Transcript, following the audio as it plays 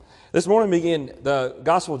This morning we begin the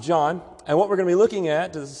Gospel of John, and what we're going to be looking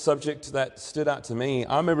at is a subject that stood out to me.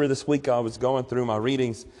 I remember this week I was going through my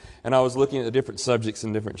readings, and I was looking at the different subjects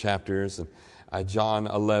in different chapters, and John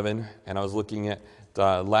 11, and I was looking at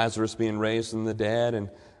Lazarus being raised from the dead, and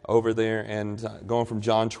over there, and going from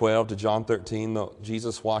John 12 to John 13,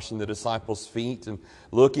 Jesus washing the disciples' feet, and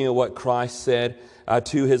looking at what Christ said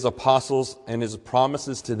to his apostles and his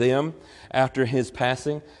promises to them after his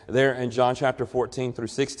passing there in John chapter 14 through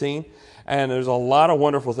 16. And there's a lot of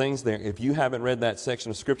wonderful things there. If you haven't read that section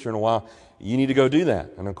of Scripture in a while, you need to go do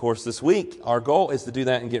that. And of course, this week, our goal is to do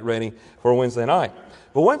that and get ready for Wednesday night.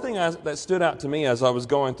 But one thing that stood out to me as I was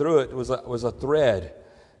going through it was a thread.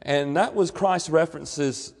 And that was Christ's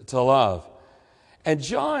references to love. And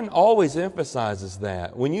John always emphasizes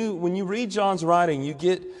that. When you read John's writing,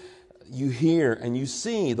 you hear and you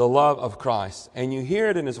see the love of Christ, and you hear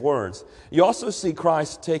it in his words. You also see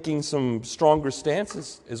Christ taking some stronger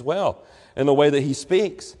stances as well in the way that he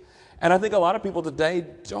speaks. And I think a lot of people today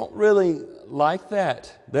don't really like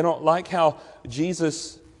that. They don't like how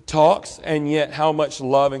Jesus talks and yet how much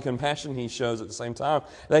love and compassion he shows at the same time.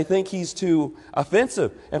 They think he's too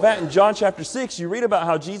offensive. In fact, in John chapter 6, you read about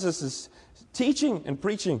how Jesus is teaching and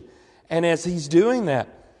preaching, and as he's doing that,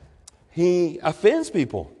 he offends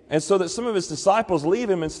people. And so that some of his disciples leave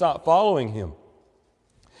him and stop following him.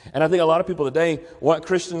 And I think a lot of people today want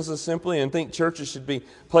Christians to simply and think churches should be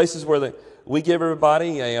places where we give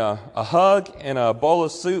everybody a hug and a bowl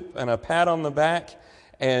of soup and a pat on the back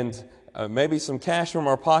and maybe some cash from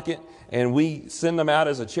our pocket, and we send them out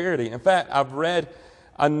as a charity. In fact, I've read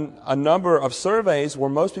a number of surveys where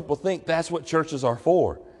most people think that's what churches are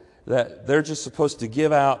for, that they're just supposed to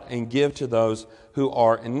give out and give to those who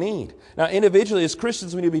are in need. Now, individually, as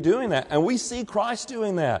Christians, we need to be doing that, and we see Christ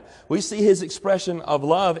doing that. We see his expression of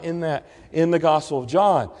love in that in the Gospel of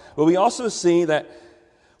John. But we also see that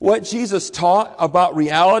what Jesus taught about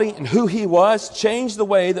reality and who he was changed the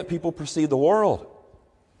way that people perceive the world.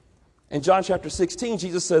 In John chapter 16,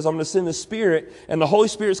 Jesus says, I'm going to send the Spirit, and the Holy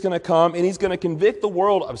Spirit's going to come, and he's going to convict the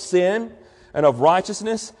world of sin and of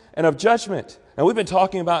righteousness and of judgment. And we've been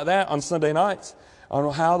talking about that on Sunday nights,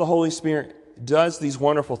 on how the Holy Spirit does these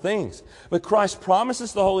wonderful things. But Christ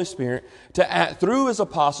promises the Holy Spirit to act through his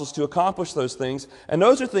apostles to accomplish those things, and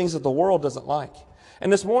those are things that the world doesn't like.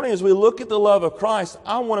 And this morning, as we look at the love of Christ,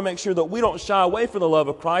 I want to make sure that we don't shy away from the love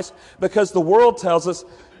of Christ, because the world tells us,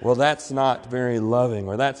 well, that's not very loving,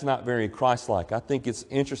 or that's not very Christ-like. I think it's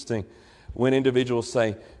interesting when individuals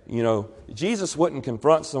say, Jesus wouldn't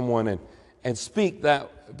confront someone and speak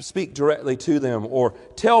directly to them, or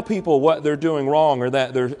tell people what they're doing wrong, or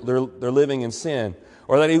that they're living in sin,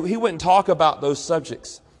 or that he wouldn't talk about those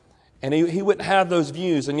subjects, and he wouldn't have those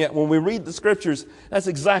views. And yet when we read the Scriptures, that's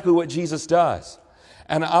exactly what Jesus does.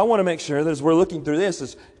 And I want to make sure that as we're looking through this,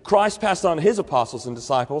 as Christ passed on to his apostles and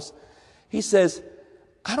disciples, he says,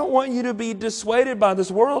 I don't want you to be dissuaded by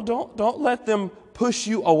this world. Don't let them push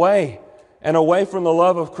you away and away from the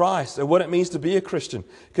love of Christ and what it means to be a Christian.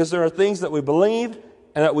 Because there are things that we believe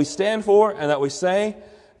and that we stand for and that we say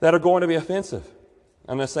that are going to be offensive.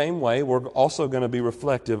 In the same way, we're also going to be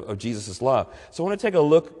reflective of Jesus' love. So I want to take a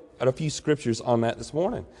look at a few scriptures on that this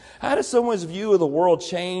morning. How does someone's view of the world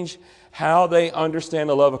change how they understand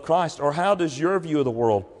the love of Christ? Or how does your view of the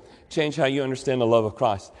world change how you understand the love of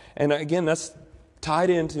Christ? And again, that's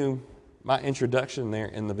tied into my introduction there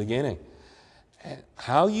in the beginning.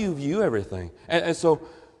 How you view everything. And so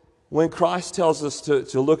when Christ tells us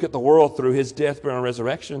to look at the world through his death, burial, and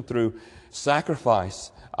resurrection, through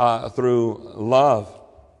sacrifice, through love,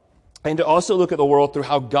 and to also look at the world through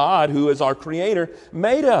how God, who is our Creator,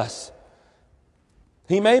 made us.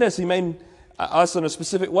 He made us. He made us in a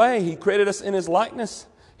specific way. He created us in his likeness.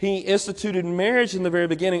 He instituted marriage in the very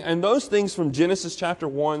beginning. And those things from Genesis chapter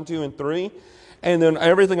 1, 2, and 3, and then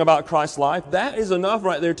everything about Christ's life, that is enough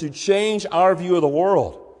right there to change our view of the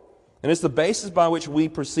world. And it's the basis by which we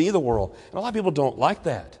perceive the world. And a lot of people don't like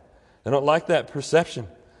that. They don't like that perception.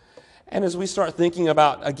 And as we start thinking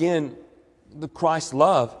about, again, the Christ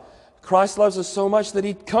loves us so much that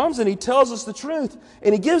he comes and he tells us the truth.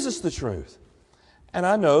 And he gives us the truth. And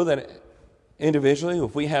I know that individually,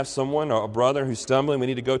 if we have someone or a brother who's stumbling, we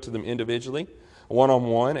need to go to them individually,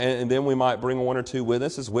 one-on-one, and then we might bring one or two with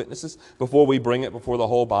us as witnesses before we bring it before the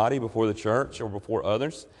whole body, before the church, or before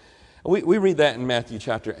others. We read that in Matthew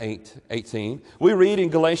chapter 18. We read in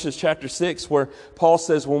Galatians chapter 6 where Paul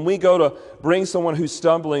says when we go to bring someone who's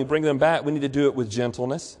stumbling, bring them back, we need to do it with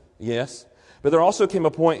gentleness, yes. But there also came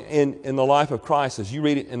a point in the life of Christ, as you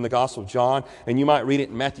read it in the Gospel of John, and you might read it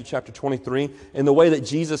in Matthew chapter 23, in the way that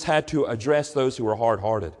Jesus had to address those who were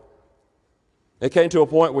hard-hearted. It came to a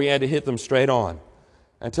point where he had to hit them straight on.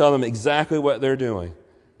 and tell them exactly what they're doing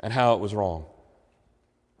and how it was wrong.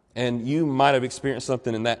 And you might have experienced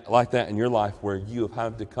something like that in your life where you have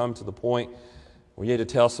had to come to the point where you had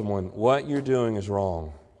to tell someone, what you're doing is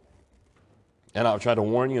wrong. And I've tried to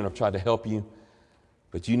warn you and I've tried to help you,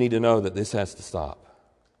 but you need to know that this has to stop.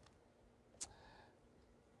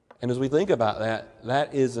 And as we think about that,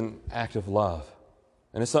 that is an act of love.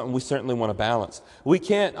 And it's something we certainly want to balance. We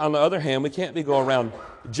can't, on the other hand, we can't be going around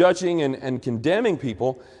judging and condemning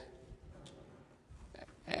people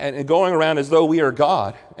and going around as though we are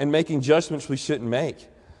God and making judgments we shouldn't make.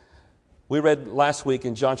 We read last week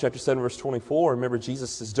in John chapter 7, verse 24, remember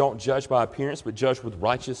Jesus says, don't judge by appearance, but judge with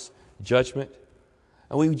righteous judgment.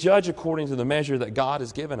 And we judge according to the measure that God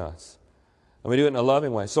has given us. And we do it in a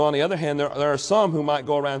loving way. So on the other hand, there are some who might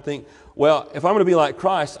go around and think, well, if I'm going to be like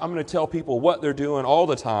Christ, I'm going to tell people what they're doing all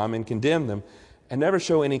the time and condemn them and never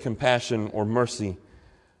show any compassion or mercy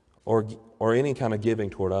or any kind of giving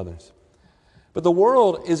toward others. But the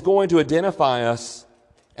world is going to identify us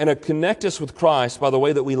and connect us with Christ by the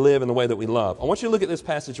way that we live and the way that we love. I want you to look at this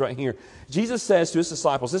passage right here. Jesus says to his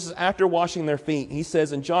disciples, this is after washing their feet. He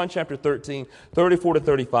says in John chapter 13, 34 to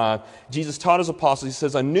 35, Jesus taught his apostles, he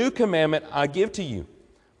says, a new commandment I give to you.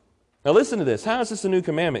 Now listen to this. How is this a new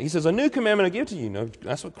commandment? He says, a new commandment I give to you. No,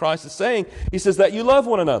 that's what Christ is saying. He says that you love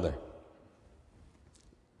one another.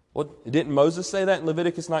 Well, didn't Moses say that in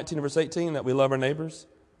Leviticus 19 verse 18, that we love our neighbors?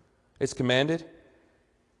 It's commanded.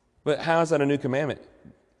 But how is that a new commandment?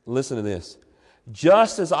 Listen to this.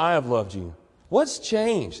 Just as I have loved you. What's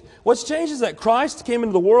changed? What's changed is that Christ came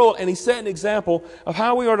into the world and he set an example of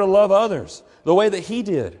how we are to love others, the way that he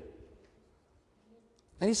did.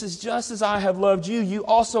 And he says, just as I have loved you, you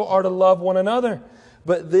also are to love one another.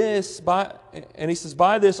 But he says,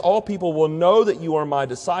 by this all people will know that you are my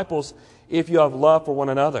disciples if you have love for one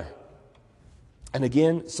another. And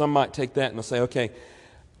again, some might take that and they'll say, okay,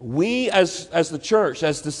 we as the church,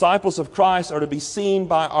 as disciples of Christ, are to be seen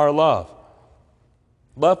by our love.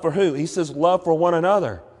 Love for who? He says love for one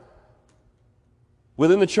another.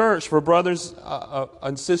 Within the church, for brothers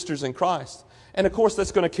and sisters in Christ. And of course,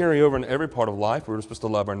 that's going to carry over in every part of life. We're supposed to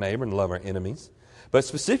love our neighbor and love our enemies. But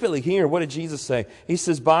specifically here, what did Jesus say? He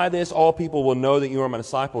says, by this all people will know that you are my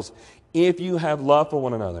disciples if you have love for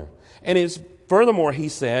one another. And it's furthermore, he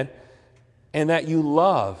said, and that you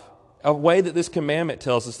love. A way that this commandment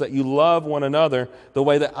tells us that you love one another the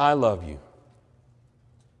way that I love you.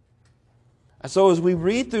 And so as we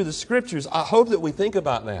read through the scriptures, I hope that we think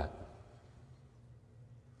about that.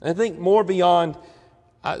 And I think more beyond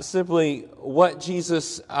simply what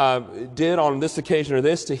Jesus did on this occasion or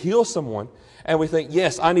this to heal someone. And we think,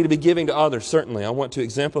 yes, I need to be giving to others, certainly. I want to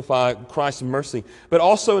exemplify Christ's mercy. But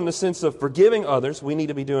also in the sense of forgiving others, we need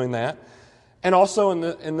to be doing that. And also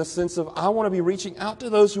in the sense of I want to be reaching out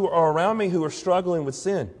to those who are around me who are struggling with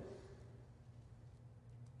sin.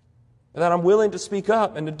 And that I'm willing to speak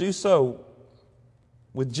up and to do so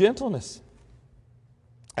with gentleness.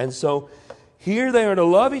 And so here they are to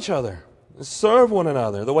love each other, and serve one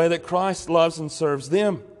another the way that Christ loves and serves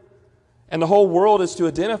them. And the whole world is to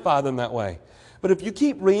identify them that way. But if you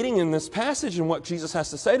keep reading in this passage and what Jesus has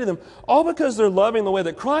to say to them, all because they're loving the way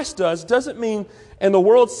that Christ does, doesn't mean, and the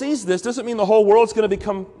world sees this, doesn't mean the whole world's going to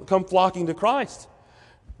come flocking to Christ.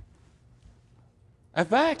 In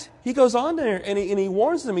fact, he goes on there and he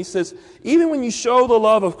warns them. He says, even when you show the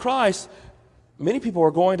love of Christ, many people are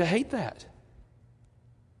going to hate that.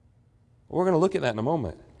 We're going to look at that in a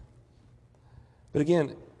moment. But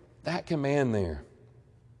again, that command there,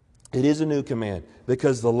 it is a new command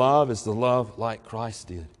because the love is the love like Christ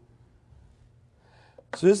did.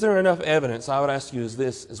 So is there enough evidence, I would ask you is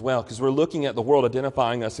this as well, because we're looking at the world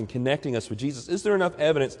identifying us and connecting us with Jesus. Is there enough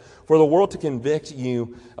evidence for the world to convict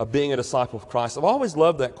you of being a disciple of Christ? I've always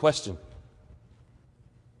loved that question.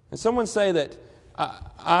 And someone say that,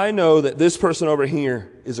 I know that this person over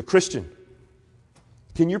here is a Christian.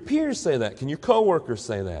 Can your peers say that? Can your coworkers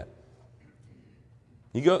say that?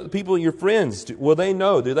 You go, people, your friends, will they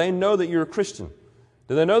know? Do they know that you're a Christian?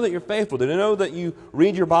 Do they know that you're faithful? Do they know that you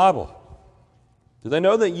read your Bible? Do they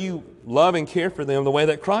know that you love and care for them the way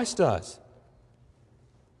that Christ does?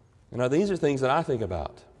 You know, these are things that I think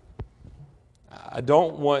about. I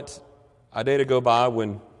don't want a day to go by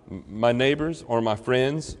when my neighbors or my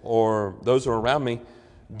friends or those who are around me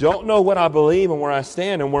don't know what I believe and where I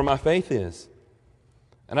stand and where my faith is.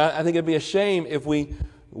 And I think it'd be a shame if we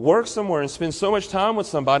work somewhere and spend so much time with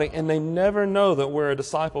somebody and they never know that we're a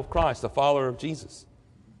disciple of Christ, a follower of Jesus.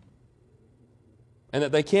 And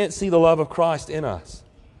that they can't see the love of Christ in us.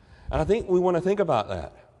 And I think we want to think about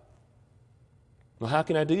that. Well, how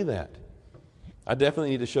can I do that? I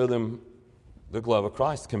definitely need to show them the love of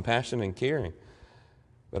Christ, compassion and caring.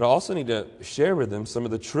 But I also need to share with them some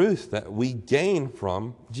of the truth that we gain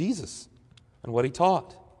from Jesus and what he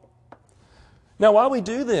taught. Now, while we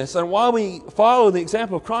do this and while we follow the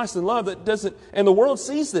example of Christ in love, and the world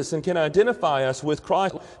sees this and can identify us with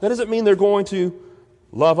Christ, that doesn't mean they're going to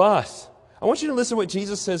love us. I want you to listen to what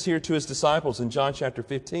Jesus says here to his disciples in John chapter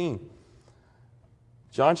 15.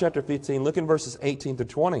 John chapter 15, look in verses 18 through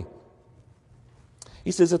 20.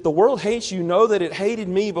 He says, if the world hates you, know that it hated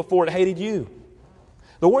me before it hated you.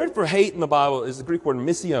 The word for hate in the Bible is the Greek word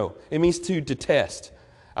misio. It means to detest.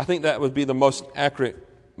 I think that would be the most accurate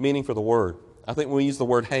meaning for the word. I think when we use the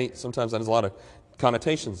word hate, sometimes that has a lot of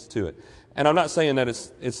connotations to it. And I'm not saying that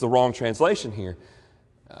it's the wrong translation here,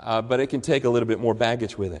 but it can take a little bit more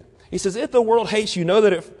baggage with it. He says, if the world hates you, know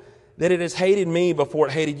that it has hated me before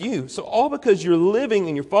it hated you. So all because you're living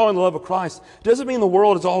and you're following the love of Christ doesn't mean the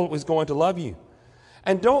world is always going to love you.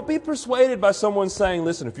 And don't be persuaded by someone saying,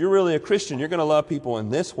 listen, if you're really a Christian, you're going to love people in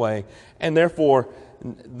this way, and therefore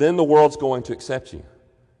then the world's going to accept you.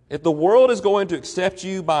 If the world is going to accept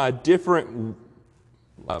you by a different,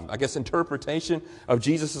 interpretation of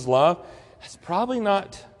Jesus' love, it's probably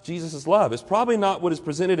not Jesus' love. It's probably not what is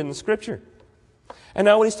presented in the Scripture. And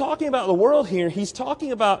now when he's talking about the world here, he's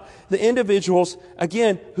talking about the individuals,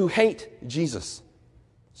 again, who hate Jesus,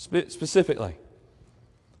 specifically.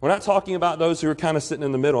 We're not talking about those who are kind of sitting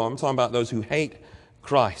in the middle. I'm talking about those who hate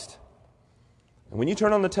Christ. And when you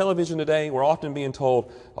turn on the television today, we're often being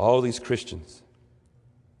told, oh, these Christians.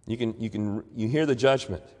 You hear the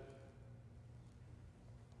judgment.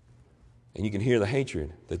 And you can hear the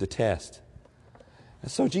hatred, the detest. And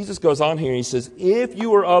so Jesus goes on here and he says, if you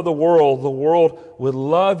were of the world would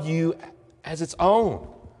love you as its own.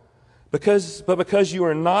 But because you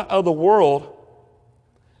are not of the world,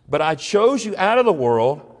 but I chose you out of the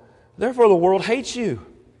world, therefore the world hates you.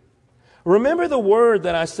 Remember the word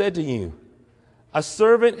that I said to you, a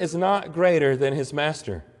servant is not greater than his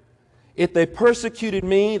master. If they persecuted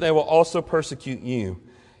me, they will also persecute you.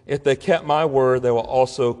 If they kept my word, they will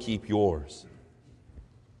also keep yours.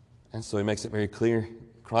 And so he makes it very clear.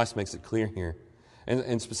 Christ makes it clear here.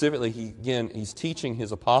 And specifically, he's teaching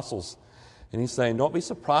his apostles. And he's saying, don't be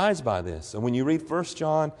surprised by this. And when you read 1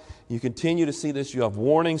 John, you continue to see this. You have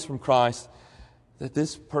warnings from Christ that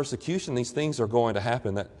this persecution, these things are going to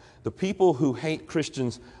happen. That the people who hate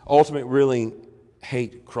Christians ultimately really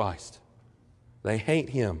hate Christ. They hate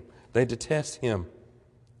him. They detest him.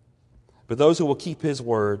 But those who will keep his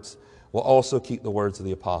words will also keep the words of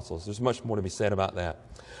the apostles. There's much more to be said about that.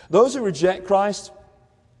 Those who reject Christ,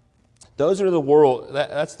 those are the world.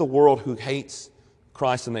 That's the world who hates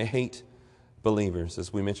Christ, and they hate believers,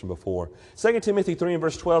 as we mentioned before. 2 Timothy 3 and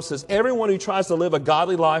verse 12 says, everyone who tries to live a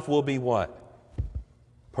godly life will be what?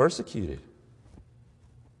 Persecuted.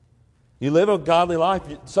 You live a godly life,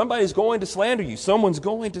 somebody's going to slander you. Someone's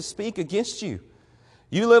going to speak against you.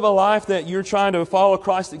 You live a life that you're trying to follow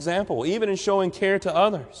Christ's example, even in showing care to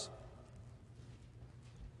others.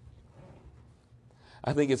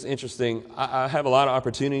 I think it's interesting. I have a lot of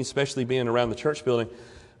opportunities, especially being around the church building,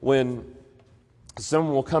 when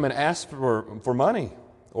someone will come and ask for money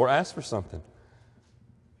or ask for something.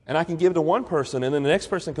 And I can give to one person, and then the next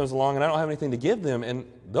person comes along and I don't have anything to give them, and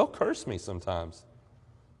they'll curse me sometimes.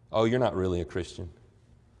 Oh, you're not really a Christian.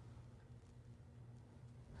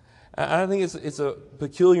 I think it's a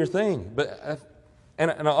peculiar thing. And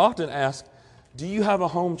I often ask, do you have a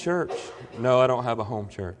home church? No, I don't have a home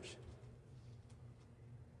church.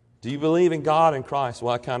 Do you believe in God and Christ?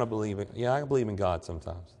 Well, I kind of believe it. Yeah, I believe in God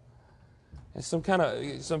sometimes. There's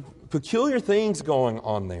some peculiar things going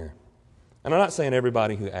on there. And I'm not saying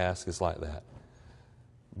everybody who asks is like that,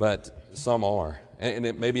 but some are.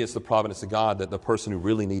 And maybe it's the providence of God that the person who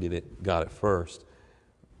really needed it got it first,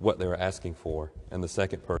 what they were asking for, and the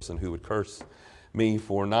second person who would curse me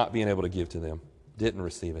for not being able to give to them didn't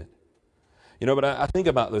receive it. But I think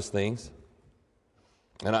about those things,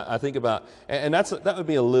 and I think about, and that would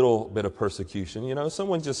be a little bit of persecution.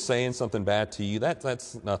 Someone just saying something bad to you,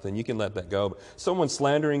 that's nothing. You can let that go. But someone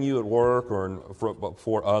slandering you at work or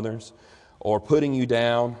for others, or putting you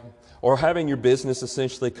down, or having your business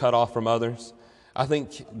essentially cut off from others, I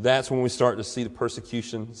think that's when we start to see the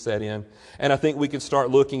persecution set in. And I think we could start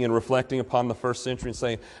looking and reflecting upon the first century and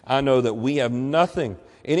saying, I know that we have nothing.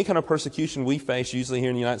 Any kind of persecution we face, usually here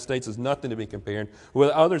in the United States, is nothing to be compared with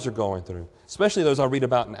what others are going through, especially those I read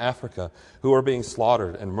about in Africa who are being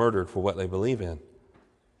slaughtered and murdered for what they believe in.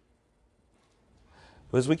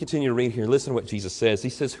 But as we continue to read here, listen to what Jesus says. He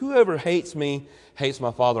says, whoever hates me hates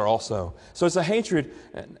my Father also. So it's a hatred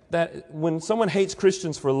that when someone hates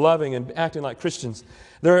Christians for loving and acting like Christians,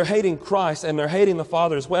 they're hating Christ and they're hating the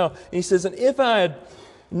Father as well. And he says, and if I had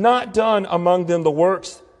not done among them the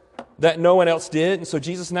works that no one else did? And so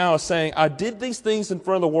Jesus now is saying, I did these things in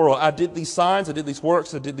front of the world. I did these signs, I did these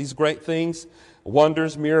works, I did these great things,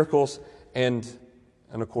 wonders, miracles, and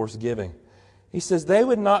of course giving. He says they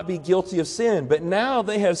would not be guilty of sin, but now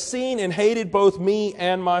they have seen and hated both me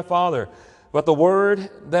and my Father. But the word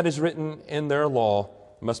that is written in their law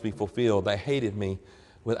must be fulfilled. They hated me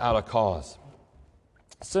without a cause.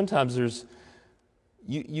 Sometimes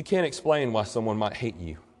you can't explain why someone might hate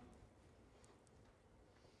you.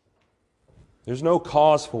 There's no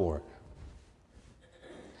cause for it.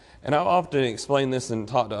 And I've often explained this and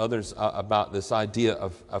talked to others about this idea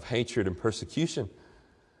of hatred and persecution.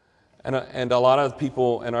 And a lot of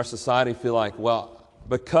people in our society feel like, well,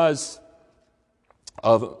 because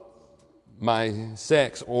of my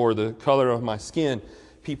sex or the color of my skin,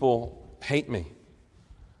 people hate me.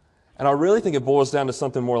 And I really think it boils down to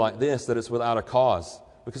something more like this, that it's without a cause.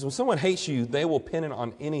 Because when someone hates you, they will pin it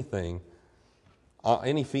on anything,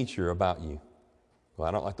 any feature about you. Well,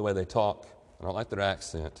 I don't like the way they talk. I don't like their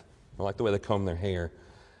accent. I don't like the way they comb their hair.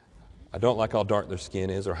 I don't like how dark their skin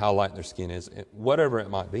is or how light their skin is. Whatever it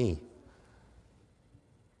might be.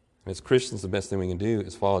 As Christians, the best thing we can do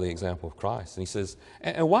is follow the example of Christ. And he says,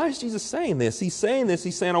 and why is Jesus saying this? He's saying this.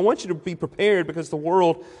 He's saying, I want you to be prepared because the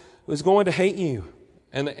world is going to hate you.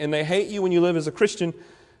 And they hate you when you live as a Christian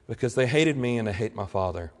because they hated me and they hate my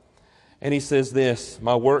Father. And he says this,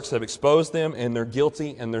 my works have exposed them and they're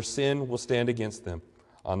guilty and their sin will stand against them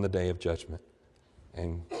on the day of judgment.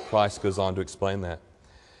 And Christ goes on to explain that.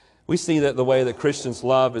 We see that the way that Christians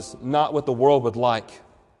love is not what the world would like.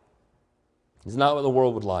 It's not what the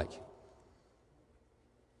world would like. They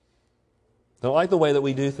don't like the way that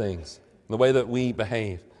we do things, the way that we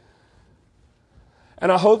behave.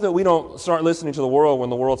 And I hope that we don't start listening to the world when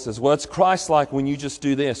the world says, well, it's Christ-like when you just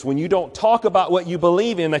do this. When you don't talk about what you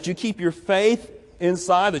believe in, that you keep your faith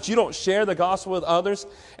inside, that you don't share the gospel with others,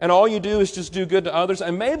 and all you do is just do good to others.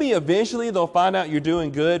 And maybe eventually they'll find out you're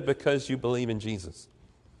doing good because you believe in Jesus.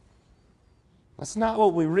 That's not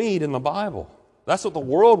what we read in the Bible. That's what the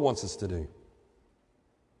world wants us to do.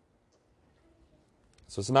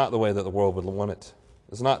 So it's not the way that the world would want it.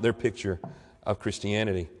 It's not their picture of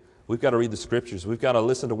Christianity. We've got to read the Scriptures. We've got to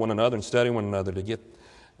listen to one another and study one another to get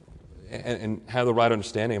and have the right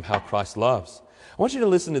understanding of how Christ loves. I want you to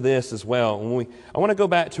listen to this as well. I want to go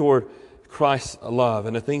back toward Christ's love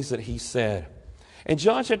and the things that he said. In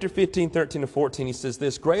John chapter 15, 13 to 14, he says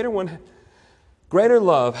this, Greater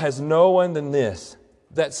love has no one than this,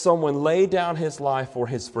 that someone lay down his life for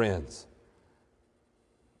his friends.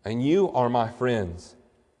 And you are my friends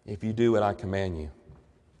if you do what I command you.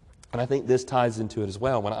 And I think this ties into it as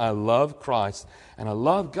well. When I love Christ and I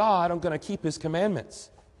love God, I'm going to keep his commandments.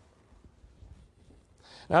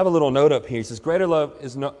 And I have a little note up here. He says, greater love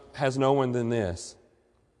has no one than this,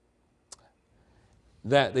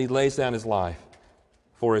 that he lays down his life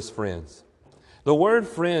for his friends. The word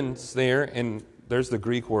friends there, and there's the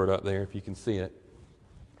Greek word up there if you can see it,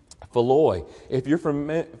 philoi. If you're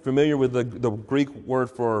familiar with the Greek word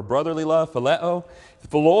for brotherly love, phileo,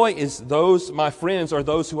 philoi is those, my friends, are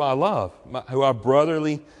those who I love, who are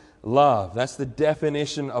brotherly love. That's the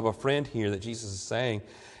definition of a friend here that Jesus is saying.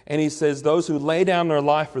 And he says those who lay down their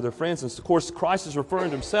life for their friends. And of course, Christ is referring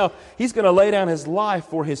to himself. He's going to lay down his life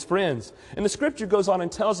for his friends. And the Scripture goes on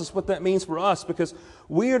and tells us what that means for us, because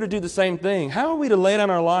we are to do the same thing. How are we to lay down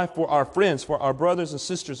our life for our friends, for our brothers and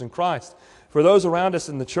sisters in Christ, for those around us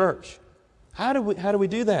in the church? How do we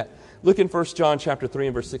do that? Look in 1 John chapter 3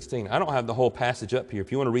 and verse 16. I don't have the whole passage up here.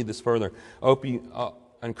 If you want to read this further, I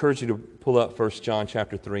encourage you to pull up 1 John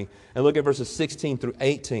chapter 3 and look at verses 16 through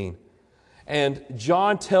 18. And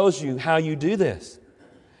John tells you how you do this.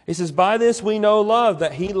 He says, by this we know love,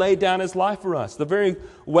 that he laid down his life for us. The very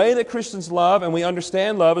way that Christians love and we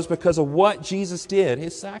understand love is because of what Jesus did,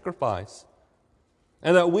 his sacrifice.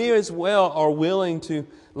 And that we as well are willing to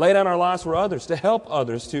lay down our lives for others, to help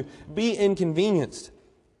others, to be inconvenienced,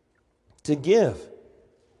 to give,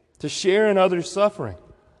 to share in others' suffering.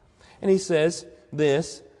 And he says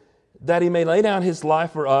this, that he may lay down his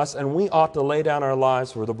life for us, and we ought to lay down our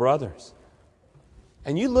lives for the brothers.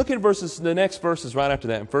 And you look at the next verses right after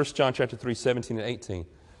that, in 1 John chapter 3, 17 and 18.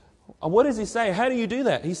 What does he say? How do you do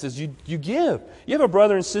that? He says, you give. You have a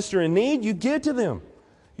brother and sister in need, you give to them.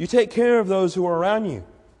 You take care of those who are around you.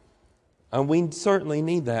 And we certainly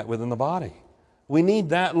need that within the body. We need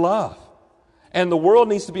that love. And the world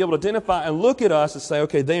needs to be able to identify and look at us and say,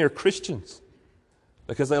 okay, they are Christians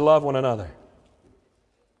because they love one another.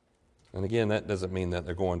 And again, that doesn't mean that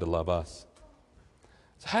they're going to love us.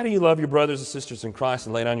 So how do you love your brothers and sisters in Christ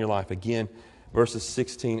and lay down your life? Again, verses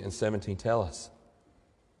 16 and 17 tell us.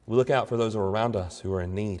 We look out for those who are around us who are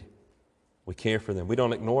in need. We care for them. We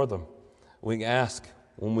don't ignore them. We ask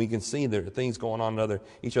when we can see there are things going on in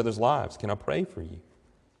each other's lives. Can I pray for you?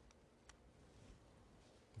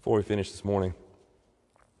 Before we finish this morning,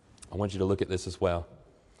 I want you to look at this as well.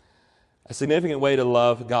 A significant way to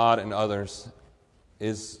love God and others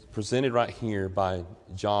is presented right here by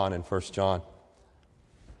John in 1 John.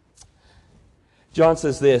 John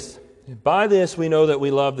says this, "By this we know that we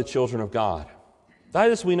love the children of God. By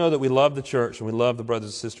this we know that we love the church and we love the brothers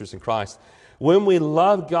and sisters in Christ, when we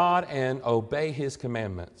love God and obey His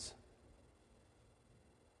commandments."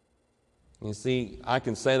 You see, I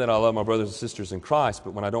can say that I love my brothers and sisters in Christ,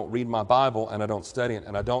 but when I don't read my Bible and I don't study it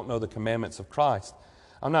and I don't know the commandments of Christ,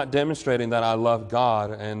 I'm not demonstrating that I love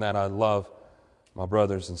God and that I love my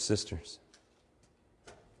brothers and sisters.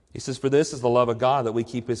 He says, "For this is the love of God, that we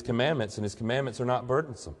keep His commandments, and His commandments are not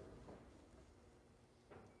burdensome."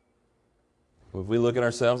 If we look at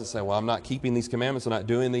ourselves and say, "Well, I'm not keeping these commandments, I'm not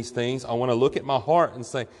doing these things," I want to look at my heart and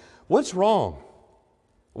say, what's wrong?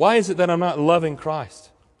 Why is it that I'm not loving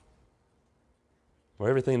Christ for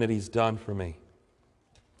everything that He's done for me?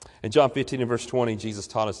 In John 15 and verse 20, Jesus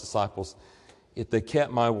taught His disciples, "If they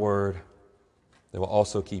kept my word, they will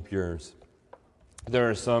also keep yours." There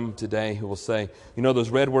are some today who will say,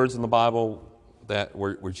 those red words in the Bible that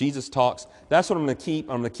where Jesus talks, that's what I'm going to keep.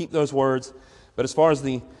 I'm going to keep those words. But as far as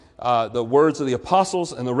the words of the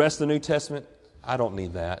apostles and the rest of the New Testament, I don't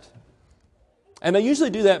need that. And they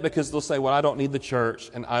usually do that because they'll say, well, I don't need the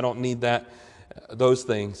church and I don't need those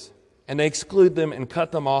things. And they exclude them and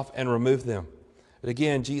cut them off and remove them. But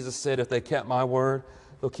again, Jesus said, if they kept my word,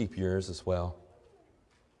 they'll keep yours as well.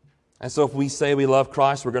 And so if we say we love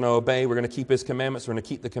Christ, we're going to obey, we're going to keep His commandments, we're going to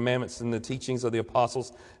keep the commandments and the teachings of the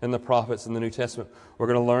apostles and the prophets in the New Testament. We're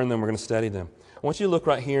going to learn them, we're going to study them. I want you to look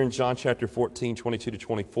right here in John chapter 14, 22 to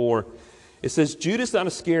 24. It says, "Judas not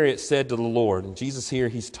Iscariot said to the Lord," and Jesus here,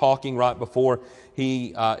 He's talking right before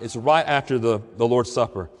it's right after the Lord's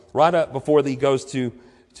Supper, right up before He goes to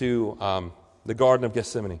the Garden of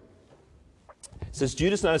Gethsemane. It says,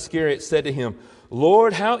 "Judas not Iscariot said to Him,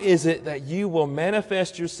 'Lord, how is it that you will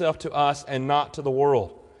manifest yourself to us and not to the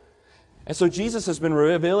world?'" And so Jesus has been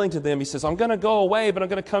revealing to them, He says, I'm going to go away, but I'm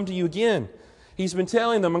going to come to you again. He's been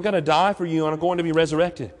telling them, I'm going to die for you and I'm going to be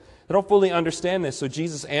resurrected. They don't fully understand this. So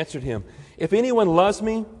Jesus answered him, "If anyone loves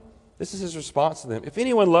me," this is His response to them, "if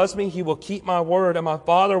anyone loves me, he will keep my word, and my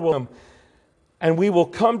Father will love him, and we will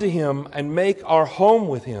come to him and make our home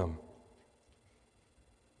with him."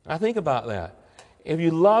 Now think about that. If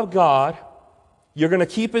you love God, you're going to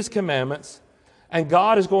keep His commandments, and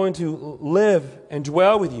God is going to live and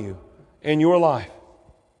dwell with you in your life.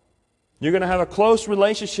 You're going to have a close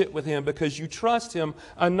relationship with Him because you trust Him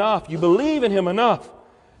enough, you believe in Him enough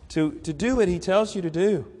to do what He tells you to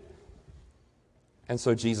do. And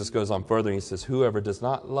so Jesus goes on further and He says, "Whoever does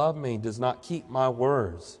not love me does not keep my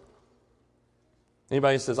words."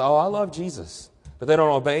 Anybody says, "Oh, I love Jesus," but they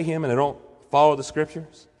don't obey Him and they don't follow the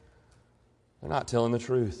Scriptures, they're not telling the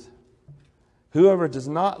truth. "Whoever does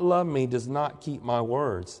not love me does not keep my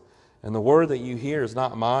words. And the word that you hear is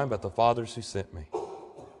not mine, but the Father's who sent me."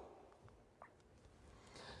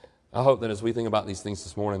 I hope that as we think about these things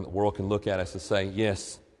this morning, the world can look at us and say,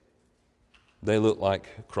 yes, they look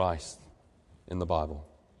like Christ in the Bible.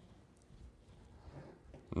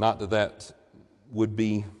 Not that would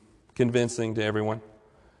be convincing to everyone,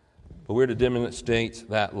 but we're to demonstrate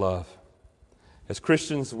that love. As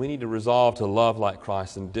Christians, we need to resolve to love like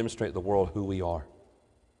Christ and demonstrate to the world who we are.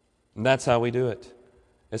 And that's how we do it.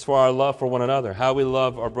 It's for our love for one another, how we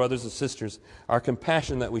love our brothers and sisters, our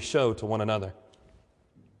compassion that we show to one another.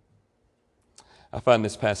 I find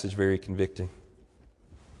this passage very convicting.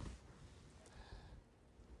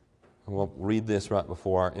 And we'll read this right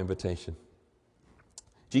before our invitation.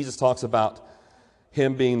 Jesus talks about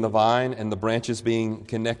Him being the vine and the branches being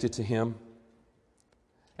connected to Him,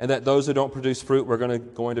 and that those who don't produce fruit were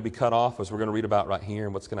going to be cut off, as we're going to read about right here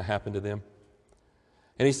and what's going to happen to them.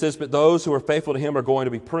 And He says, but those who are faithful to Him are going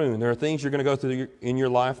to be pruned. There are things you're going to go through in your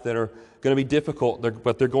life that are going to be difficult,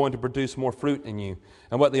 but they're going to produce more fruit in you.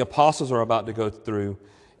 And what the apostles are about to go through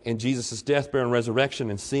in Jesus' death, burial, and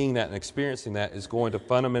resurrection, and seeing that and experiencing that is going to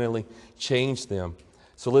fundamentally change them.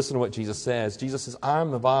 So listen to what Jesus says. Jesus says,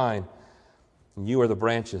 "I'm the vine, and you are the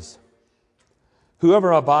branches.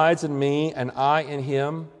 Whoever abides in me and I in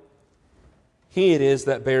him, he it is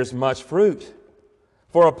that bears much fruit.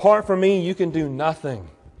 For apart from me, you can do nothing."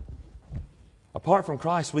 Apart from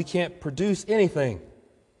Christ, we can't produce anything.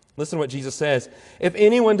 Listen to what Jesus says. "If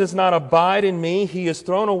anyone does not abide in me, he is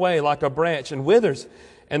thrown away like a branch and withers,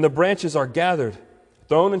 and the branches are gathered,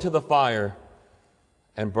 thrown into the fire,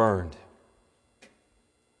 and burned."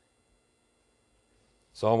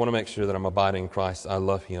 So I want to make sure that I'm abiding in Christ. I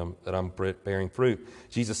love Him, that I'm bearing fruit.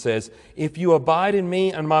 Jesus says, if you abide in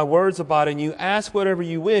me and my words abide in you, ask whatever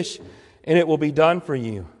you wish, and it will be done for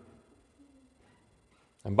you.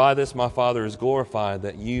 And by this my Father is glorified,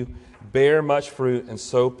 that you bear much fruit and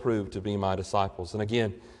so prove to be my disciples. And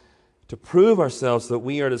again, to prove ourselves that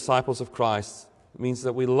we are disciples of Christ means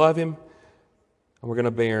that we love Him and we're going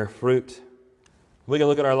to bear fruit. We can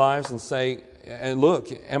look at our lives and say, and look,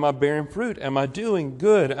 am I bearing fruit? Am I doing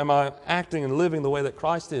good? Am I acting and living the way that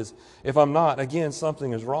Christ is? If I'm not, again,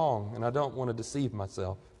 something is wrong, and I don't want to deceive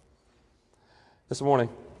myself. This morning,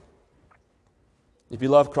 if you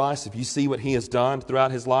love Christ, if you see what He has done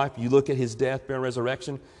throughout His life, you look at His death, burial,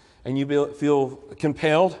 resurrection, and you feel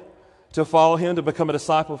compelled to follow Him, to become a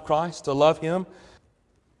disciple of Christ, to love Him,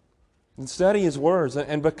 and study His words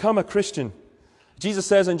and become a Christian. Jesus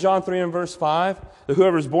says in John 3 and verse 5 that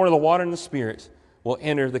whoever is born of the water and the Spirit will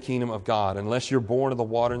enter the kingdom of God. Unless you're born of the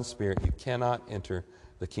water and the Spirit, you cannot enter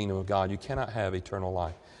the kingdom of God. You cannot have eternal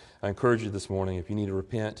life. I encourage you this morning, if you need to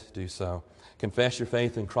repent, do so. Confess your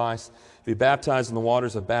faith in Christ. Be baptized in the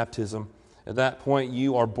waters of baptism. At that point,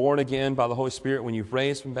 you are born again by the Holy Spirit when you've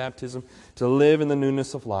raised from baptism to live in the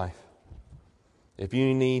newness of life. If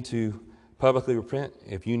you need to publicly repent,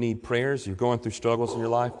 if you need prayers, you're going through struggles in your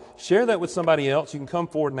life, share that with somebody else. You can come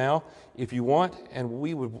forward now if you want, and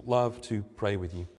we would love to pray with you.